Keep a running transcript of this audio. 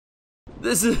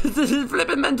This is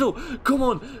flipping mental. Come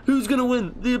on, who's gonna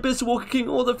win? The Abyss Walker King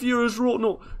or the FERROUS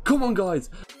WROUGHTNAUT? Come on, guys.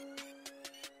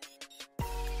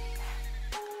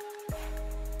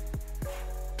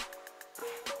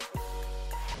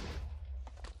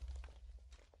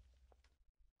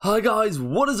 Hi guys,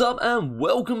 what is up and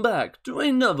welcome back to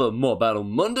another Mob Battle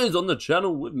Mondays on the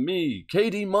channel with me,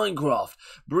 KD Minecraft,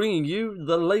 bringing you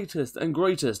the latest and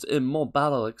greatest in Mob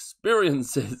Battle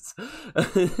experiences.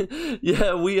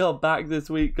 Yeah, we are back this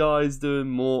week, guys,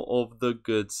 doing more of the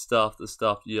good stuff, the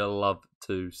stuff you love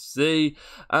to see.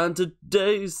 And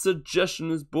today's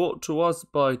suggestion is brought to us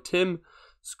by Tim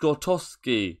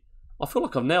Skotowski. I feel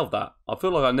like I've nailed that. I feel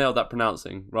like I nailed that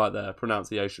pronunciation right there.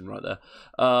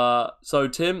 So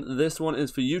Tim, this one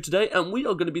is for you today, and we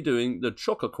are going to be doing the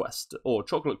Chocolate Quest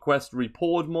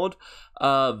Report mod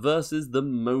versus the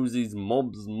MOWZIES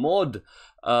Mobs mod.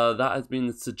 That has been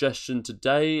the suggestion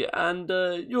today, and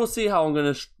you'll see how I'm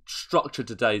going to structure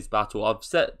today's battle. I've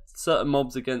set certain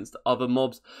mobs against other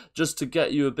mobs just to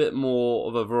get you a bit more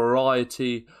of a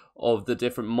variety of the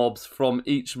different mobs from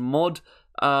each mod.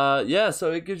 Yeah,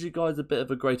 so it gives you guys a bit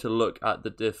of a greater look at the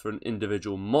different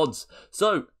individual mods.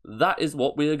 So that is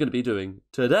what we are going to be doing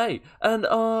today. And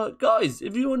guys,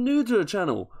 if you are new to the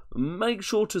channel, make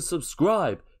sure to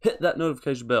subscribe, hit that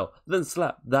notification bell, then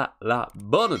slap that like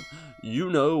button.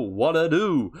 You know what to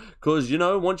do, because you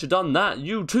know, once you've done that,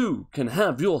 you too can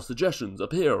have your suggestions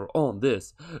appear on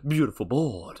this beautiful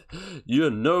board.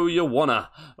 You know you wanna.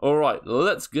 Alright,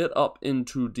 let's get up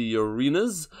into the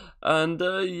arenas, and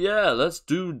yeah, let's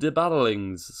do the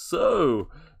battlings. So,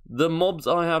 the mobs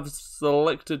I have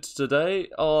selected today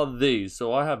are these.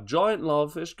 So I have Giant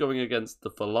Lavafish going against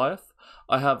the Goliath,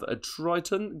 I have a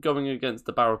Triton going against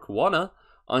the Barracuda,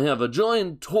 I have a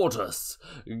Giant Tortoise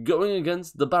going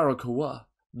against the Barracuda,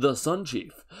 the Sun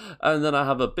Chief. And then I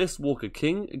have Abyss Walker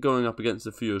King going up against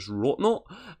the FERROUS WROUGHTNAUT.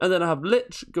 And then I have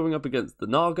Lich going up against the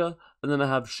Naga. And then I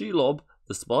have Shelob,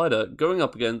 the Spider, going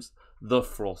up against the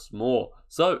Frostmaw.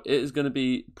 So it is going to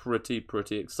be pretty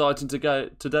exciting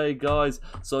today, guys.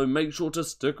 So make sure to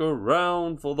stick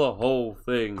around for the whole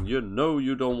thing. You know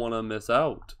you don't want to miss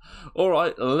out.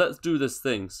 Alright, let's do this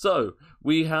thing. So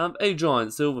we have a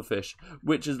giant silverfish,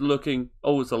 which is looking...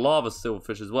 Oh, it's a lava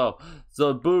silverfish as well.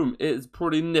 So boom, it's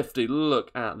pretty nifty.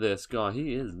 Look at this guy.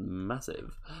 He is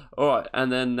massive. Alright,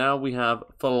 and then now we have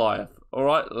Goliath.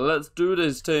 Alright, let's do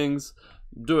these things.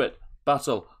 Do it.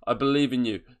 Battle. I believe in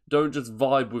you. Don't just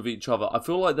vibe with each other. I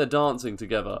feel like they're dancing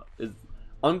together.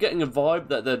 I'm getting a vibe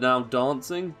that they're now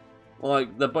dancing.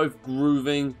 Like, they're both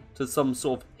grooving to some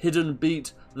sort of hidden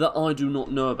beat that I do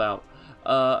not know about.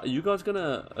 Are you guys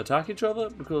gonna attack each other?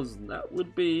 Because that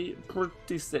would be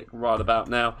pretty sick right about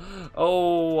now.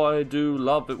 Oh, I do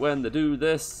love it when they do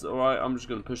this. Alright, I'm just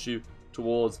gonna push you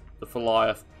towards the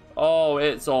Goliath. Oh,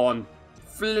 it's on.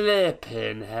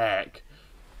 Flippin' heck.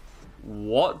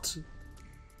 What?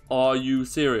 Are you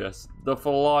serious? The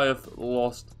Goliath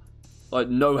lost, like,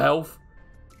 no health?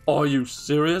 Are you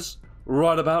serious?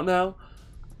 Right about now?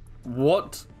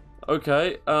 What?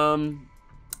 Okay, did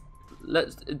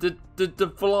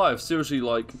the Goliath seriously,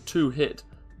 like, two-hit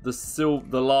the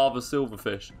lava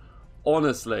silverfish?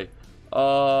 Honestly.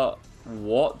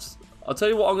 What? I'll tell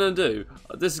you what I'm going to do.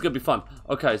 This is going to be fun.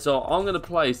 Okay, so I'm going to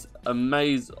place a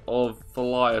maze of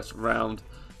Goliaths around,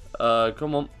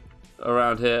 come on.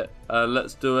 Around here.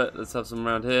 Let's do it. Let's have some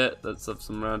around here. Let's have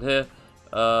some around here.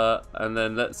 And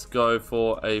then let's go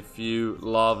for a few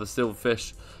lava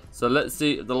silverfish. So let's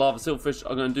see if the lava silverfish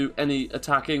are going to do any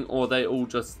attacking, or they've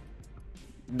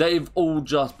all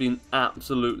just been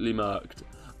absolutely murked.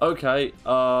 Okay.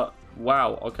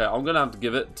 Wow. Okay, I'm going to have to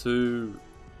give it to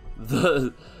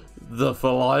the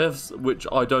Goliaths, which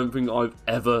I don't think I've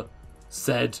ever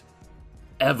said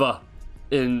ever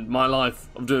in my life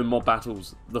of doing mob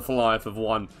battles. The Goliath have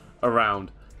won a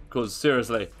round, because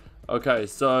seriously. Okay,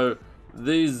 so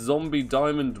these zombie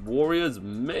diamond warriors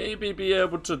maybe be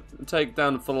able to take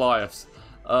down the Goliaths.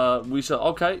 We shall.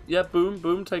 Okay, yeah,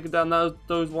 boom, taking down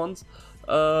those ones.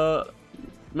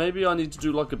 Maybe I need to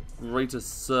do like a greater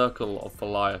circle of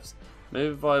Goliaths.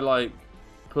 Maybe if I like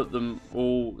put them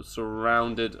all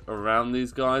surrounded around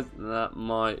these guys, that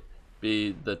might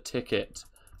be the ticket.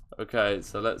 Okay,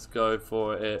 so let's go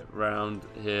for it round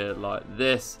here like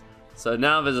this. So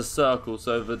now there's a circle,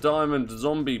 so the diamond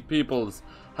zombie peoples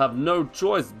have no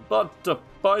choice but to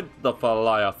fight the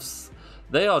Goliaths.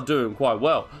 They are doing quite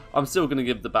well. I'm still going to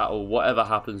give the battle whatever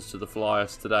happens to the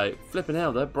Goliaths today. Flipping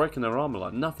hell, they're breaking their armor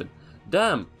like nothing.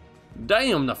 Damn,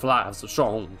 the Goliaths are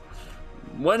strong.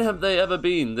 When have they ever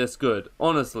been this good?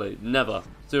 Honestly, never.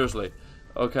 Seriously.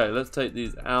 Okay, let's take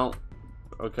these out.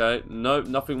 Okay, nope,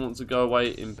 nothing wants to go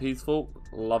away in peaceful.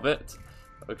 Love it.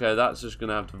 Okay, that's just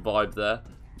gonna have to vibe there.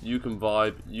 You can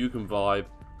vibe. You can vibe.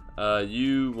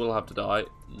 You will have to die.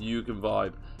 You can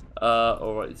vibe.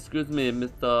 Alright, excuse me,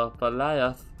 Mr.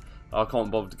 FERROUS. I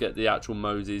can't bother to get the actual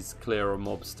MOWZIES clearer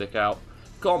mob stick out.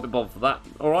 Can't be bothered for that.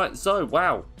 Alright, so,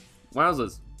 wow.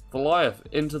 Wowzers. Goliath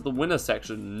into the winner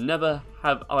section. Never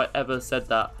have I ever said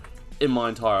that in my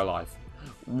entire life.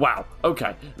 Wow.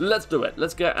 Okay, let's do it.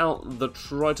 Let's get out the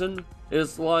Triton.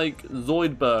 It's like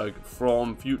Zoidberg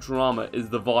from Futurama is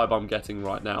the vibe I'm getting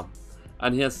right now.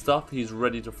 And he has stuff he's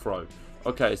ready to throw.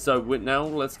 Okay, so now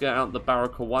let's get out the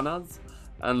barracudas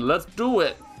and let's do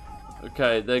it.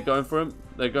 Okay, they're going for him.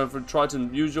 They're going for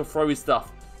Triton. Use your throwy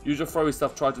stuff. Use your throwy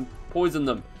stuff, Triton. Poison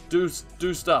them. Do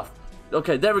stuff.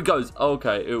 Okay, there it goes.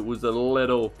 Okay, it was a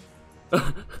little...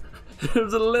 it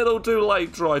was a little too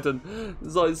late, Triton.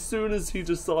 It's like as soon as he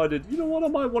decided, you know what, I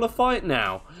might want to fight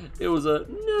now. It was a,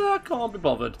 nah, I can't be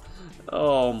bothered.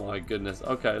 Oh my goodness.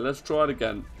 Okay, let's try it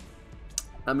again.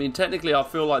 I mean, technically, I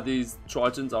feel like these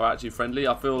Tritons are actually friendly.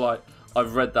 I feel like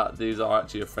I've read that these are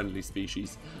actually a friendly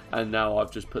species. And now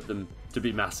I've just put them to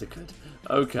be massacred.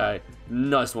 Okay,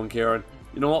 nice one, Kieran.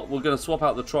 You know what? We're going to swap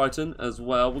out the Triton as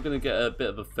well. We're going to get a bit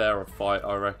of a fairer fight,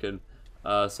 I reckon.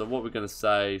 So what we're going to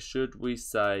say, should we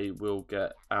say we'll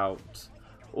get out?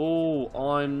 Oh,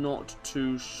 I'm not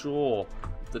too sure.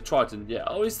 The Triton, yeah.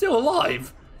 Oh, he's still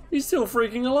alive. He's still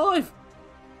freaking alive.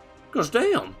 Gosh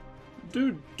damn.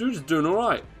 Dude's doing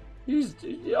alright.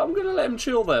 I'm going to let him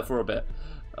chill there for a bit.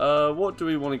 What do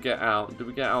we want to get out? Do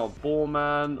we get out a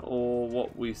Boreman or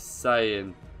what we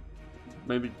saying?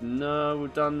 Maybe, no,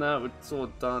 we've done that. We're sort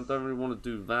of done. Don't really want to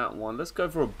do that one. Let's go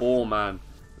for a Boreman.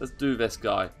 Let's do this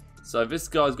guy. So this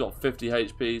guy's got 50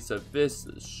 HP. So this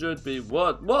should be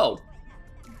what? Whoa!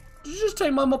 Did you just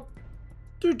take my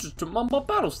dude? Just took my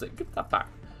battle stick. Give that back.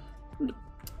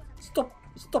 Stop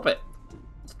it!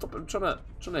 Stop! I'm trying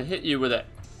to hit you with it.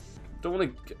 Don't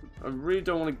want to. I really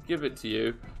don't want to give it to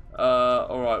you.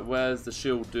 All right. Where's the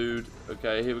shield, dude?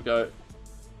 Okay, here we go.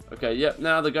 Okay, yep.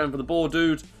 Now they're going for the boar,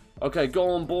 dude. Okay, go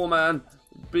on, boar man.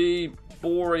 Be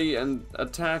bory and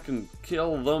attack and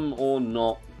kill them or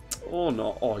not. Or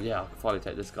not. Oh, yeah, I can finally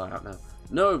take this guy out now.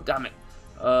 No, damn it.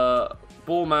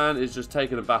 Boar man is just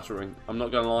taking a battering. I'm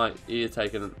not going to lie. He is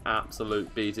taking an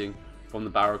absolute beating from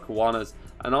the barracudas.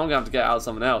 And I'm going to have to get out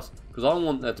something else. Because I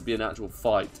want there to be an actual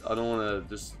fight. I don't want to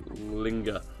just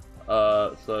linger.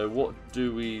 So what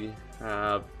do we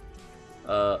have?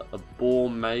 A boar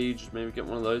mage. Maybe get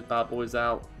one of those bad boys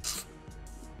out.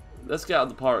 Let's get out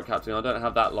the pirate captain. I don't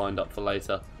have that lined up for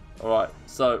later. Alright,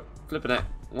 so flipping heck.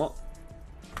 What?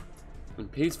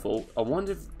 And peaceful? I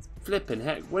wonder if flipping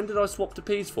heck. When did I swap to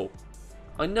peaceful?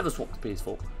 I never swapped to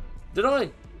peaceful. Did I?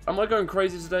 Am I going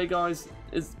crazy today, guys?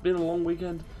 It's been a long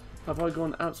weekend. Have I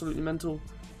gone absolutely mental?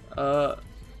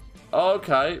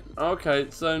 Okay.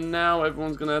 So now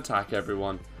everyone's going to attack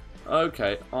everyone.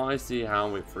 Okay, I see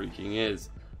how it freaking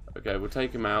is. Okay, we'll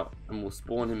take him out and we'll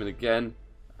spawn him in again.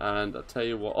 And I'll tell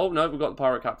you what. Oh, no, we've got the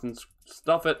pirate captain.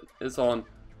 Stuff it. It's on.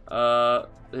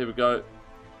 Here we go.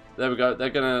 There we go.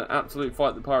 They're going to absolutely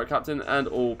fight the pirate captain and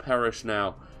all perish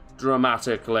now.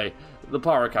 Dramatically. The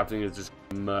pirate captain is just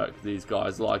murk these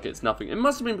guys like it's nothing. It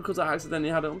must have been because I accidentally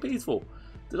had it on peaceful.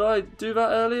 Did I do that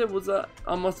earlier? Was that...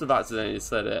 I must have accidentally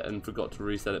said it and forgot to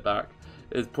reset it back.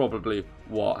 It's probably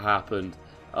what happened.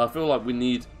 I feel like we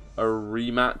need a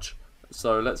rematch.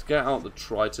 So let's get out the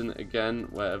Triton again,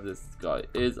 wherever this guy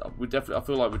is. I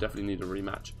feel like we definitely need a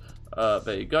rematch.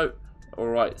 There you go.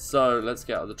 Alright, so let's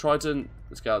get out the Triton.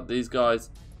 Let's get out these guys.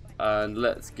 And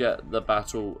let's get the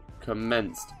battle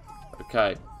commenced.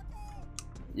 Okay.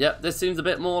 Yep, this seems a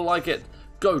bit more like it.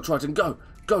 Go, Triton, go!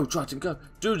 Go, Triton, go!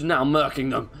 Dude's now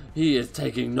murking them. He is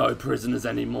taking no prisoners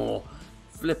anymore.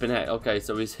 Flipping heck. Okay,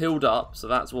 so he's healed up. So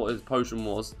that's what his potion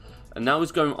was. And now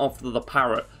he's going after the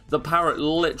parrot. The parrot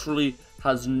literally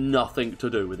has nothing to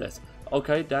do with this.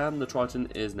 Okay, damn, the Triton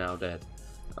is now dead.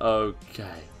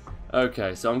 Okay.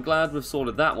 Okay, so I'm glad we've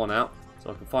sorted that one out.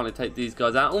 So I can finally take these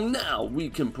guys out. Oh, now we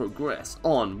can progress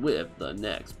on with the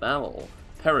next battle.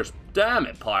 Perish. Damn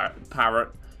it,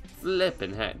 parrot.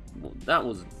 Flipping heck. That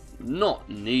was not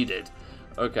needed.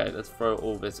 Okay, let's throw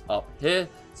all this up here.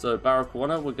 So,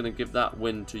 Barracuda, we're going to give that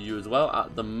win to you as well.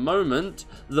 At the moment,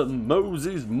 the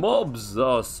MOWZIES mobs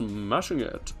are smashing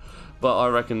it. But I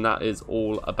reckon that is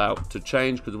all about to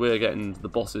change because we're getting the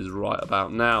bosses right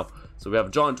about now. So we have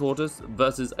a giant tortoise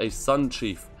versus a sun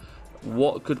chief.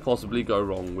 What could possibly go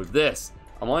wrong with this?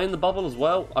 Am I in the bubble as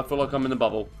well? I feel like I'm in the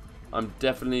bubble. I'm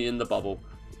definitely in the bubble.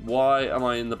 Why am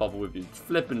I in the bubble with you?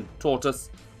 Flipping tortoise.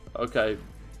 Okay,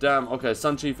 damn. Okay,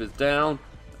 sun chief is down.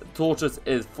 Tortoise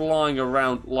is flying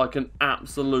around like an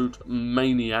absolute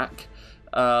maniac.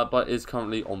 but is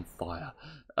currently on fire.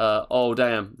 Oh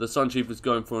damn, the Sun Chief is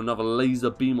going for another laser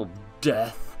beam of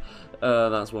death.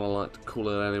 That's what I like to call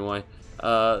it anyway.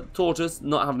 Tortoise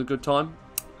not having a good time,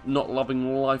 not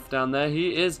loving life down there.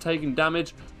 He is taking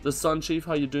damage. The Sun Chief,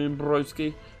 how you doing,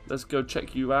 broski? Let's go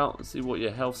check you out and see what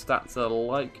your health stats are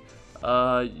like.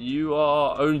 You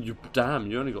are damn,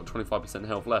 you only got 25%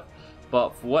 health left.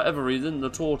 But for whatever reason, the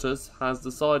Tortoise has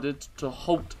decided to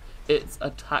halt its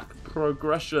attack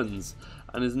progressions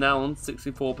and is now on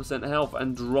 64% health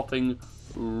and dropping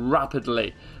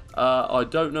rapidly. I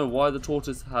don't know why the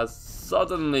Tortoise has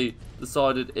suddenly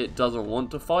decided it doesn't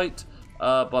want to fight,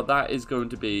 but that is going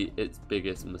to be its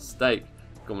biggest mistake.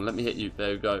 Come on, let me hit you.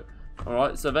 There we go.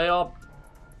 Alright, so they are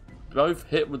both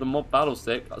hit with the mob battle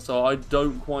stick, so I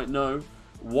don't quite know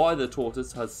why the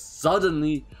Tortoise has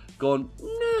suddenly gone,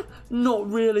 nah, not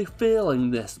really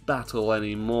feeling this battle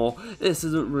anymore. This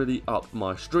isn't really up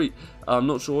my street. I'm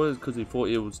not sure it's because he thought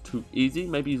it was too easy.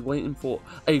 Maybe he's waiting for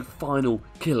a final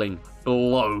killing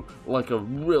blow, like a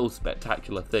real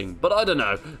spectacular thing. But I don't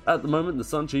know. At the moment, the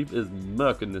Sun Chief is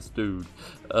murking this dude.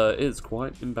 It's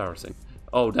quite embarrassing.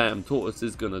 Oh damn, Tortoise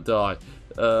is gonna die.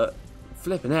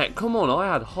 Flipping heck, come on,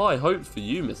 I had high hopes for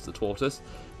you, Mr. Tortoise.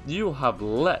 You have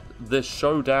let this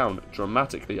show down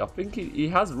dramatically. I think he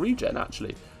has regen,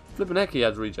 actually. Flipping heck, he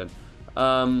has regen.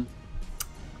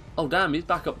 Oh, damn, he's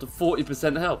back up to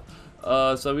 40% health.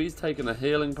 So he's taken a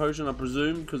healing potion, I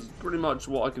presume, because pretty much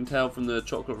what I can tell from the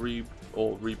chocolate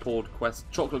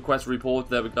quest report,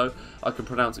 there we go, I can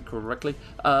pronounce it correctly.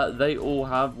 They all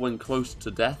have, when close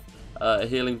to death, a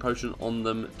healing potion on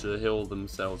them to heal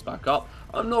themselves back up.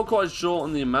 I'm not quite sure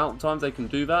on the amount of times they can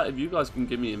do that. If you guys can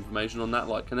give me information on that,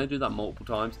 like, can they do that multiple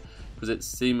times? Because it's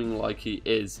seeming like he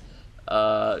is.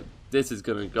 This is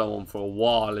going to go on for a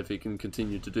while if he can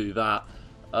continue to do that.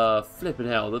 Flipping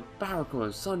hell, the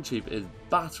Barracuda Sun Chief is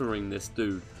battering this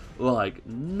dude like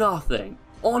nothing.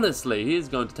 Honestly, he is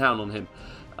going to town on him.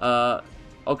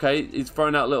 Okay, he's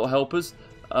throwing out little helpers.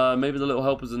 Maybe the little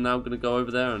helpers are now going to go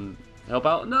over there and help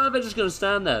out. No, they're just going to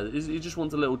stand there. He just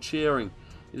wants a little cheering.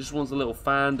 He just wants a little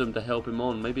fandom to help him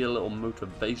on. Maybe a little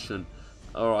motivation.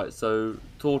 Alright, so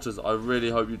Tortoise, I really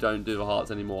hope you don't do the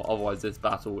hearts anymore. Otherwise, this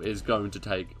battle is going to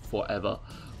take forever.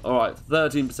 Alright,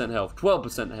 13% health,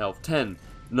 12% health, 10,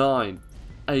 9,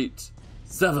 8,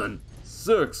 7,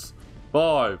 6,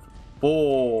 5,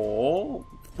 4,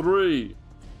 3,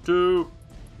 2,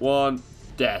 1,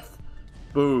 death.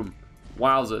 Boom.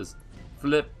 Wowzers.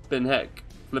 Flippin' heck.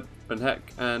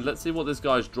 And let's see what this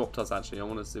guy's dropped us. Actually, I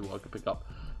want to see what I can pick up.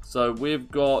 So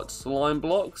we've got slime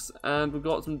blocks, and we've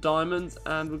got some diamonds,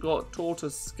 and we've got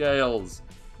tortoise scales.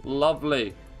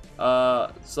 Lovely.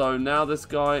 So now this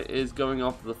guy is going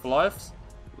after the flyers.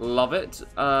 Love it.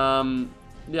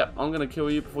 Yeah, I'm gonna kill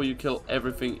you before you kill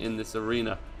everything in this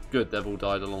arena. Good, they've all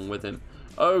died along with him.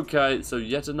 Okay, so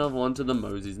yet another one to the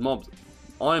MOWZIES mobs.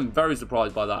 I am very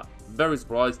surprised by that. Very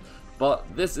surprised. But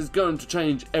this is going to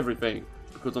change everything.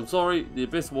 Because I'm sorry, the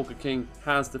Abyss Walker King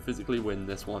has to physically win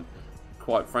this one.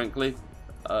 Quite frankly.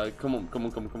 Come on.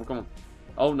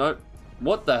 Oh no.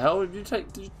 What the hell did you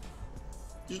take? Did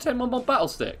you take my battle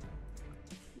stick?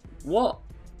 What?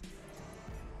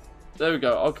 There we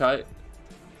go, okay.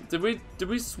 Did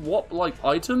we swap like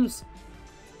items?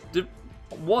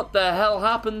 What the hell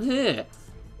happened here?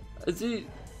 Is he...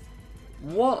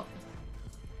 What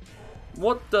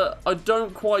the... I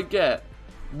don't quite get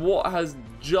what has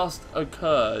just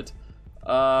occurred.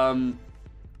 I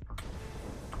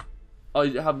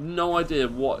have no idea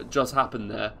what just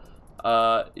happened there.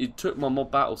 He took my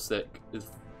mob battle stick, is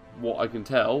what I can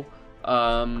tell.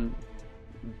 Don't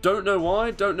know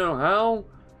why, don't know how,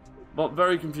 but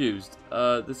very confused.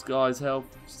 This guy's health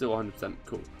still 100%.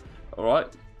 Cool. Alright.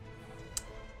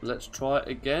 Let's try it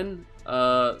again.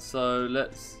 So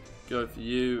let's go for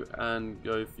you and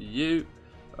go for you.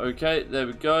 Okay, there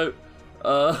we go.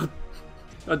 I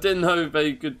didn't know if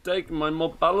they could take my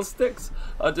mob battle sticks.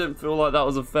 I didn't feel like that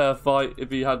was a fair fight if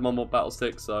he had my mob battle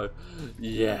sticks, so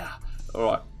yeah.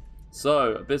 Alright.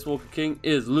 So, Abyss Walker King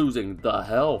is losing the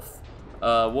health.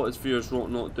 What is FERROUS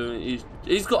WROUGHTNAUT doing?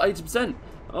 He's got 80%.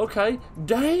 Okay.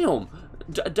 Damn.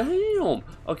 Damn.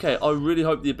 Okay, I really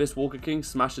hope the Abyss Walker King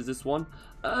smashes this one.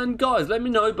 And guys, let me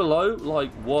know below,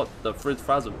 like, what the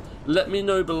frizz-frazzle. Let me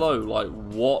know below, like,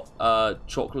 what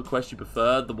chocolate quest you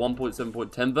prefer, the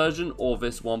 1.7.10 version or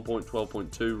this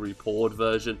 1.12.2 repoured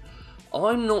version.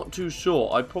 I'm not too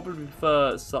sure. I probably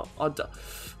prefer some...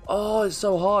 oh, it's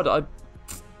so hard.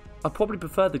 I probably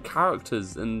prefer the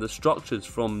characters and the structures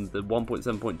from the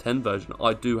 1.7.10 version,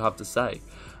 I do have to say.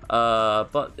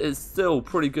 But it's still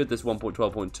pretty good, this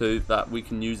 1.12.2, that we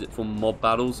can use it for mob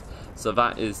battles. So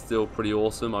that is still pretty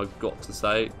awesome, I've got to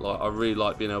say. Like, I really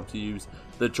like being able to use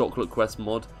the Chocolate Quest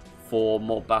mod for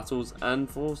mob battles, and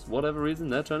for whatever reason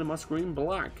they're turning my screen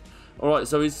black. Alright,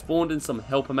 so he's spawned in some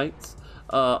helper mates.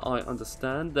 I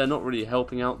understand. They're not really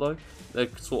helping out though. They're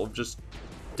sort of just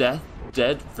dead,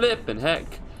 flipping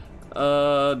heck.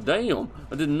 Damn.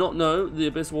 I did not know the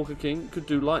Abyss Walker King could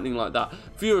do lightning like that.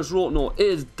 Furious Wroughtknaut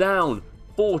is down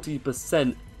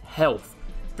 40% health.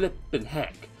 Flipping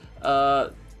heck.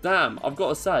 Damn, I've got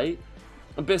to say,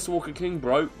 Abyss Walker King,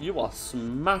 bro, you are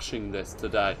smashing this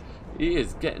today. He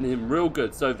is getting him real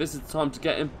good. So this is the time to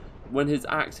get him. When his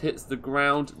axe hits the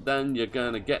ground, then you're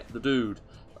going to get the dude.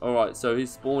 Alright, so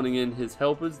he's spawning in his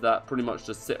helpers that pretty much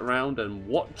just sit around and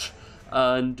watch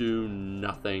and do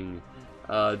nothing.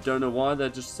 Don't know why, they're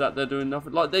just sat there doing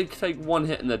nothing. Like, they take one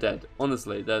hit and they're dead.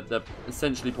 Honestly, they're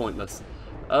essentially pointless.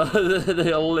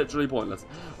 They are literally pointless.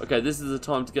 Okay, this is the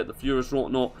time to get the Furious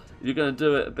Wroughtknaut. If you're going to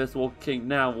do it, Abyss Walker King,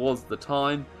 now was the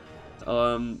time.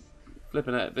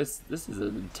 Flipping out, this is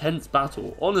an intense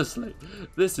battle. Honestly,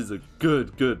 this is a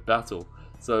good battle.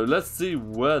 So let's see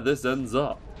where this ends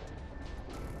up.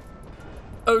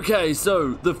 Okay,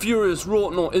 so the Furious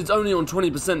Wroughtknaut is only on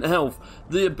 20% health.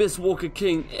 The Abyss Walker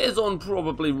King is on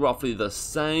probably roughly the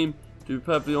same. To be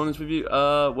perfectly honest with you,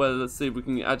 well, let's see if we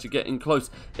can actually get in close.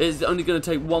 It's only going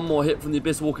to take one more hit from the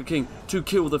Abyss Walker King to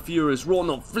kill the Furious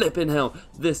Wroughtknaut. Flipping hell,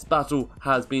 this battle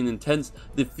has been intense.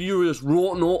 The Furious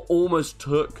Wroughtknaut almost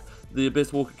took the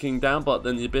Abyss Walker King down, but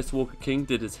then the Abyss Walker King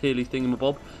did his Healy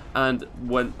thingamabob and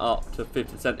went up to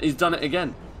 50%. He's done it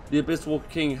again. The Abyss Walker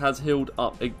King has healed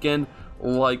up again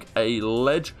like a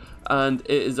ledge, and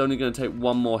it is only going to take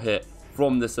one more hit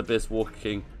from this Abyss Walker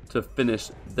King to finish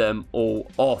them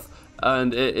all off.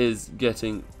 And it is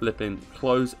getting flipping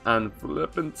close and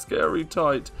flipping scary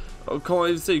tight. Oh, can't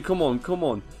even see. Come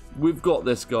on. We've got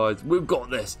this, guys. We've got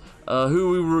this. Who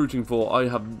are we rooting for? I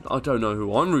don't know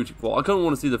who I'm rooting for. I kind of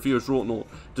want to see the Furious Wroughtknaut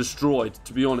destroyed,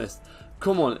 to be honest.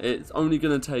 Come on, it's only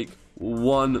going to take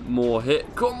one more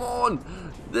hit. Come on!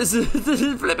 This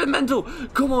is flipping mental.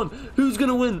 Come on, who's going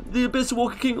to win? The Abyss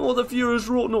Walker King or the Furious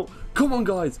Wroughtknaut? Come on,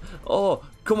 guys. Oh,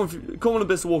 come on,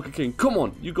 Abyss Walker King. Come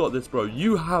on, you got this, bro.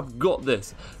 You have got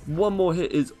this. One more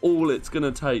hit is all it's going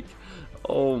to take.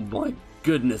 Oh my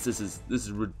goodness, this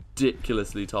is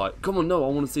ridiculously tight. Come on, no, I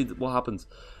want to see what happens.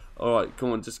 All right,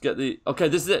 come on, just get the... Okay,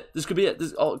 this is it. This could be it.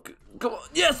 Oh, come on.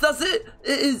 Yes, that's it.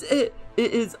 It is it.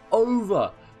 It is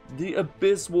over. The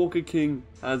Abyss Walker King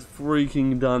has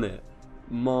freaking done it.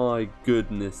 My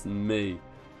goodness me.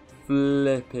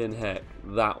 Flipping heck.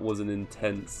 That was an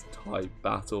intense type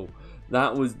battle.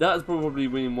 That's probably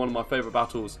been one of my favourite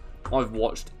battles I've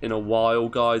watched in a while,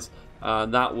 guys.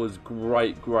 And that was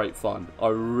great fun. I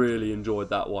really enjoyed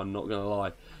that one, not gonna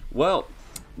lie. Well,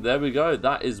 there we go.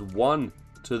 That is one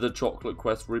to the Chocolate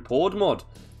Quest Report mod.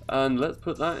 And let's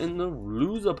put that in the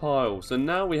loser pile. So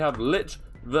now we have Lich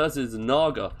versus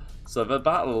Naga. So the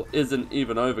battle isn't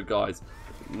even over, guys.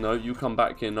 No, you come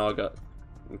back here, Naga.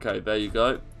 Okay, there you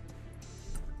go.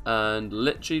 And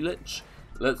Lich,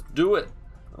 let's do it.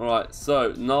 Alright,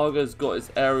 so Naga's got its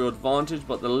aerial advantage,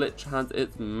 but the Lich has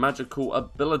its magical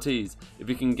abilities. If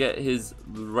he can get his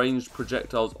ranged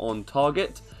projectiles on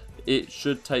target, it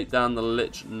should take down the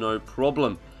Lich no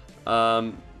problem.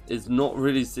 It's not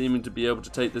really seeming to be able to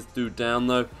take this dude down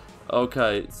though.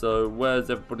 Okay, so where's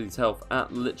everybody's health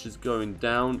at? Lich is going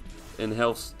down in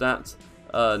health stats.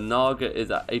 Naga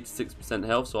is at 86%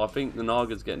 health, so I think the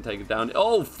Naga's getting taken down.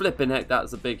 Oh, flipping heck,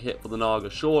 that's a big hit for the Naga,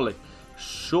 surely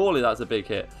that's a big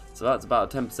hit. So that's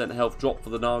about a 10% health drop for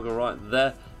the Naga right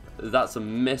there. That's a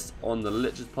miss on the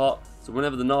Lich's part. So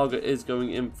whenever the Naga is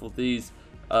going in for these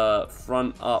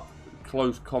front up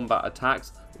close combat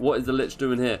attacks, what is the Lich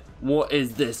doing here? What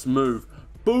is this move?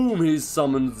 Boom, he's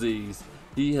summoned these.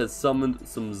 He has summoned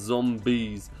some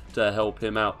zombies to help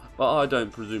him out, but I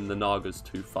don't presume the Naga's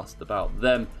too fussed about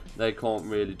them. They can't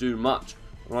really do much.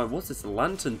 Right, what's this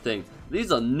lantern thing?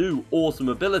 These are new awesome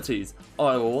abilities.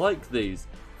 I like these.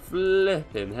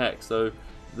 Flipping heck. So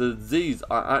the Z's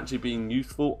are actually being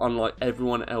useful, unlike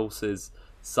everyone else's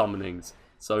summonings.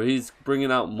 So he's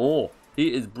bringing out more.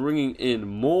 He is bringing in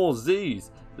more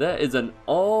Z's. There is an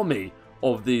army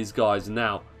of these guys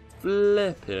now.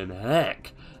 Flipping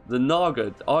heck. The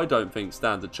Naga, I don't think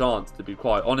stands a chance, to be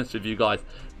quite honest with you guys.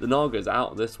 The Naga's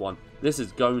out of this one. This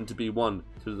is going to be one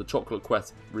to the Chocolate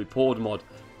Quest Report mod.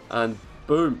 And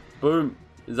boom, boom.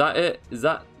 Is that it?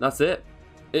 That's it?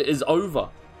 It is over.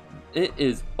 it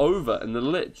is over, and the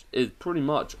Lich is pretty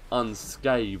much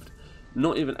unscathed.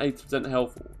 Not even 80%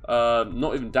 health,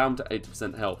 not even down to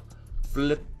 80% health.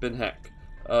 Flippin' heck.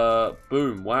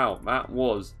 Boom, wow, that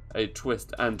was a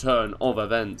twist and turn of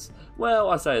events. Well,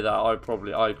 I say that, I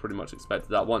pretty much expected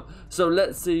that one. So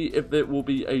let's see if it will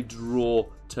be a draw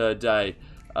today.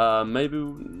 Maybe,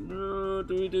 do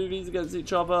we do these against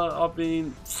each other? I've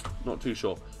been, not too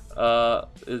sure.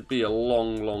 It'd be a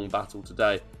long battle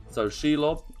today. So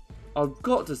Shelob, I've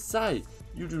got to say,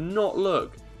 you do not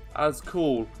look as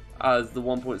cool as the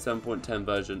 1.7.10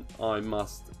 version, I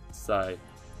must say.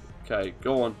 Okay,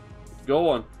 go on,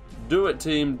 do it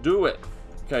team, do it.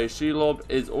 Okay, Shelob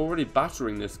is already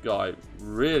battering this guy,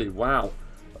 really, wow.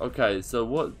 Okay, so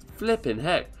what, flipping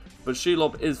heck. But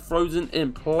Shelob is frozen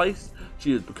in place.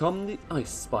 She has become the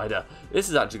ice spider. This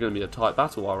is actually going to be a tight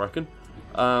battle, I reckon.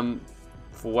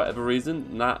 For whatever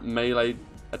reason, that melee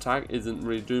attack isn't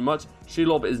really doing much.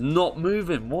 Shelob is not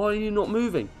moving. Why are you not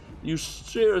moving? You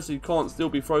seriously can't still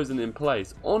be frozen in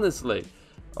place, honestly.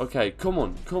 Okay, come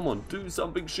on, do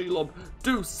something, Shelob,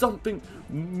 do something,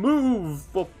 move,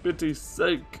 for pity's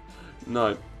sake.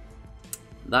 No,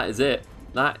 that is it.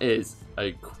 That is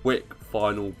a quick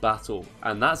final battle,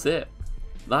 and that's it.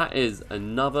 That is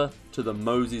another to the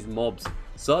MOWZIES mobs.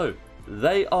 So,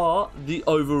 they are the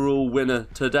overall winner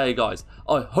today, guys.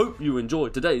 I hope you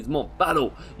enjoyed today's mob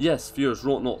battle. Yes, FERROUS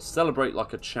WROUGHTNAUT, celebrate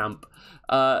like a champ.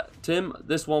 Tim,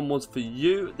 this one was for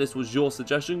you. This was your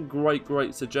suggestion.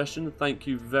 Great suggestion. Thank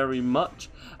you very much.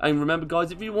 And remember,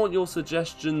 guys, if you want your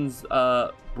suggestions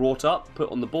brought up,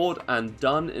 put on the board, and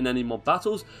done in any mob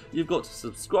battles, you've got to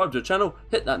subscribe to the channel,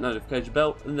 hit that notification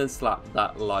bell, and then slap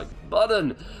that like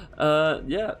button.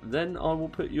 Yeah, then I will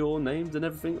put your names and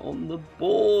everything on the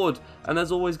board. And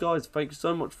as always, guys, thank you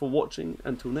so much for watching.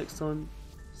 Until next time,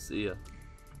 see ya.